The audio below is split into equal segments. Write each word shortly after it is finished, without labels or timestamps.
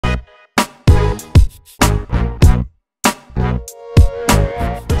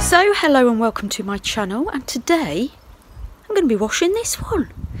So hello and welcome to my channel, and today I'm going to be washing this one.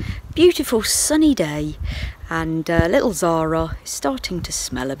 Beautiful sunny day, and little Zara is starting to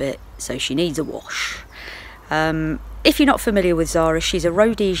smell a bit, so she needs a wash. If you're not familiar with Zara, she's a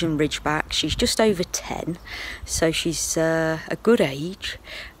Rhodesian Ridgeback. She's just over 10, so she's a good age.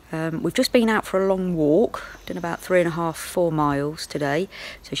 We've just been out for a long walk, done about 3.5–4 miles today,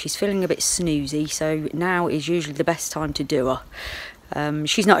 so she's feeling a bit snoozy, so now is usually the best time to do her.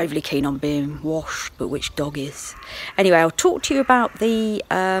 She's not overly keen on being washed, but which dog is? Anyway, I'll talk to you about the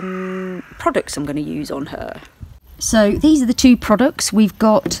products I'm going to use on her. So these are the two products. We've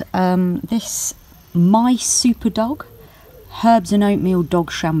got this My Super Dog Herbs and Oatmeal Dog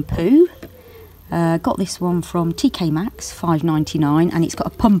Shampoo. Got this one from TK Maxx, $5.99, and it's got a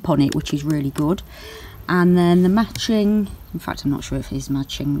pump on it, which is really good. And then the matching, in fact I'm not sure if it is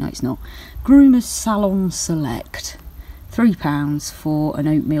matching, no it's not, Groom Salon Select, £3 for an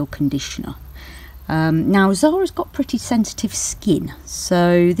oatmeal conditioner. Now Zara's got pretty sensitive skin,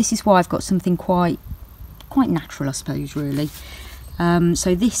 so this is why I've got something quite natural, I suppose, really.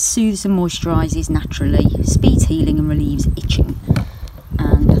 So this soothes and moisturises naturally, speeds healing and relieves itching.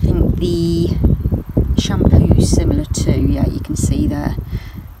 And I think the shampoo is similar too, yeah, you can see there.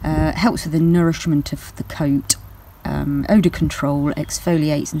 Helps with the nourishment of the coat, odour control,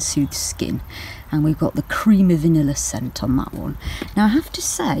 exfoliates and soothes skin. And we've got the creamy vanilla scent on that one. Now I have to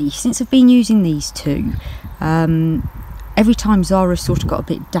say, since I've been using these two, every time Zara's sort of got a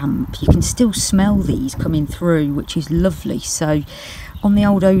bit damp, you can still smell these coming through, which is lovely. So on the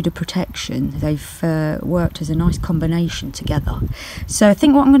old odour protection, they've worked as a nice combination together. So I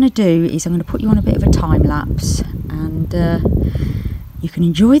think what I'm going to do is I'm going to put you on a bit of a time lapse, and you can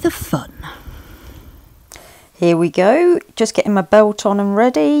enjoy the fun. Here we go, just getting my belt on and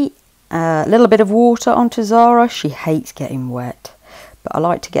ready. A little bit of water onto Zara. She hates getting wet, but I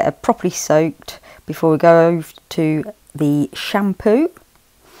like to get her properly soaked before we go over to the shampoo.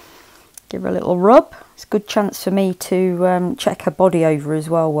 Give her a little rub. It's a good chance for me to check her body over as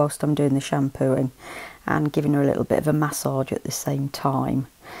well whilst I'm doing the shampooing, and giving her a little bit of a massage at the same time.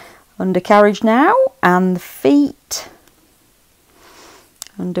 Undercarriage now, and the feet.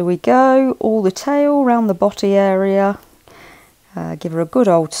 Under we go, all the tail, around the body area. Give her a good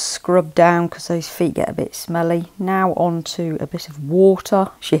old scrub down because those feet get a bit smelly. Now onto a bit of water.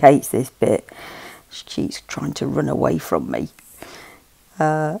 She hates this bit. She's trying to run away from me.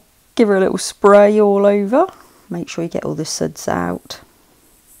 Give her a little spray all over. Make sure you get all the suds out.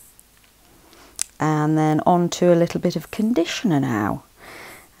 And then onto a little bit of conditioner now.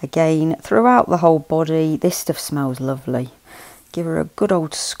 Again, throughout the whole body. This stuff smells lovely. Give her a good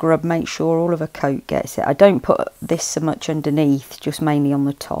old scrub, make sure all of her coat gets it. I don't put this so much underneath, just mainly on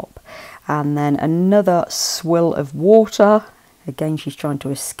the top. And then another swill of water. Again, she's trying to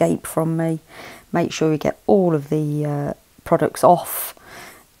escape from me. Make sure you get all of the products off.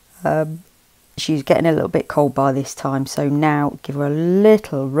 She's getting a little bit cold by this time, so now give her a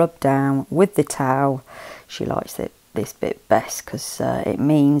little rub down with the towel. She likes this bit best because it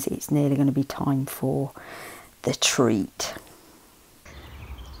means it's nearly going to be time for the treat.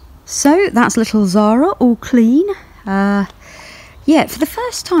 So that's little Zara, all clean. Yeah, for the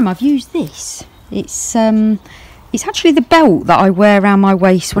first time I've used this. It's actually the belt that I wear around my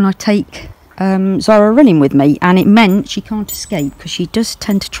waist when I take Zara running with me, and it meant she can't escape because she does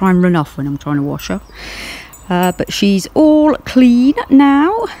tend to try and run off when I'm trying to wash her. But she's all clean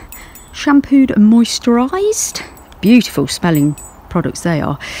now, shampooed and moisturised. Beautiful smelling products they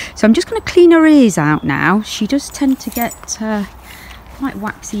are. So I'm just going to clean her ears out now. She does tend to get quite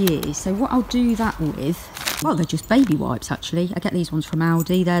waxy ears, so what I'll do that with, well, they're just baby wipes actually. I get these ones from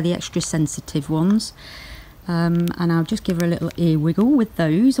Aldi, they're the extra sensitive ones, and I'll just give her a little ear wiggle with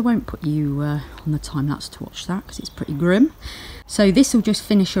those. I won't put you on the time lapse to watch that because it's pretty grim. So this will just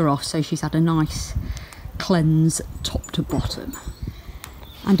finish her off, so she's had a nice cleanse top to bottom.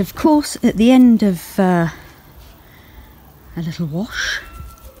 And of course at the end of a little wash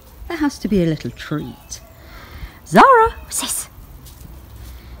there has to be a little treat. Zara, what's this?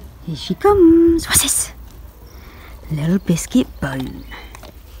 Here she comes. What's this? Little biscuit bone.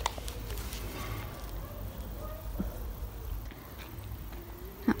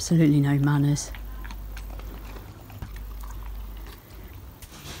 Absolutely no manners.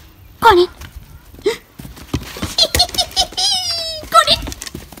 Go on in. Go on in.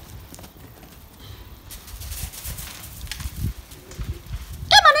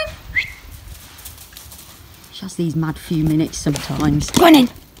 Come on in. She has these mad few minutes sometimes. Go on in.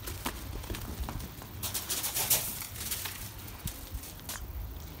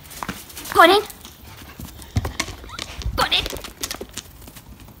 Go on in. Go on in.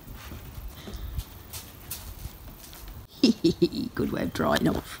 good way of drying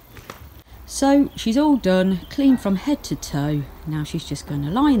off. So she's all done, clean from head to toe. Now she's just going to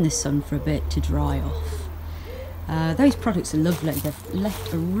lie in the sun for a bit to dry off. Those products are lovely. They've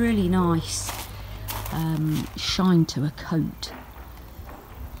left a really nice shine to a coat.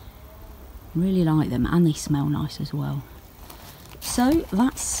 Really like them, and they smell nice as well. So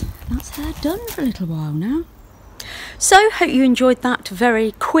that's her done for a little while now. So hope you enjoyed that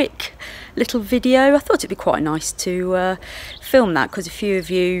very quick little video. I thought it'd be quite nice to film that, because a few of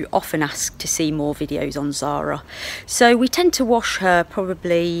you often ask to see more videos on Zara. So we tend to wash her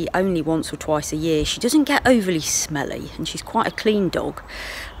probably only once or twice a year. She doesn't get overly smelly, and she's quite a clean dog.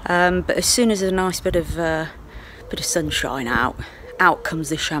 But as soon as there's a nice bit of sunshine out comes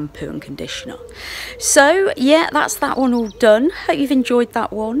the shampoo and conditioner. So yeah, that's that one all done. Hope you've enjoyed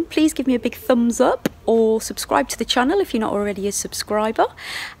that one. Please give me a big thumbs up, or subscribe to the channel if you're not already a subscriber,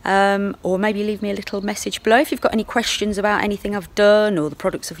 or maybe leave me a little message below if you've got any questions about anything I've done, or the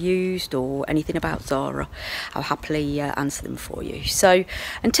products I've used, or anything about Zara. I'll happily answer them for you. So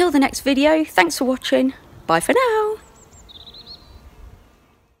until the next video, thanks for watching. Bye for now.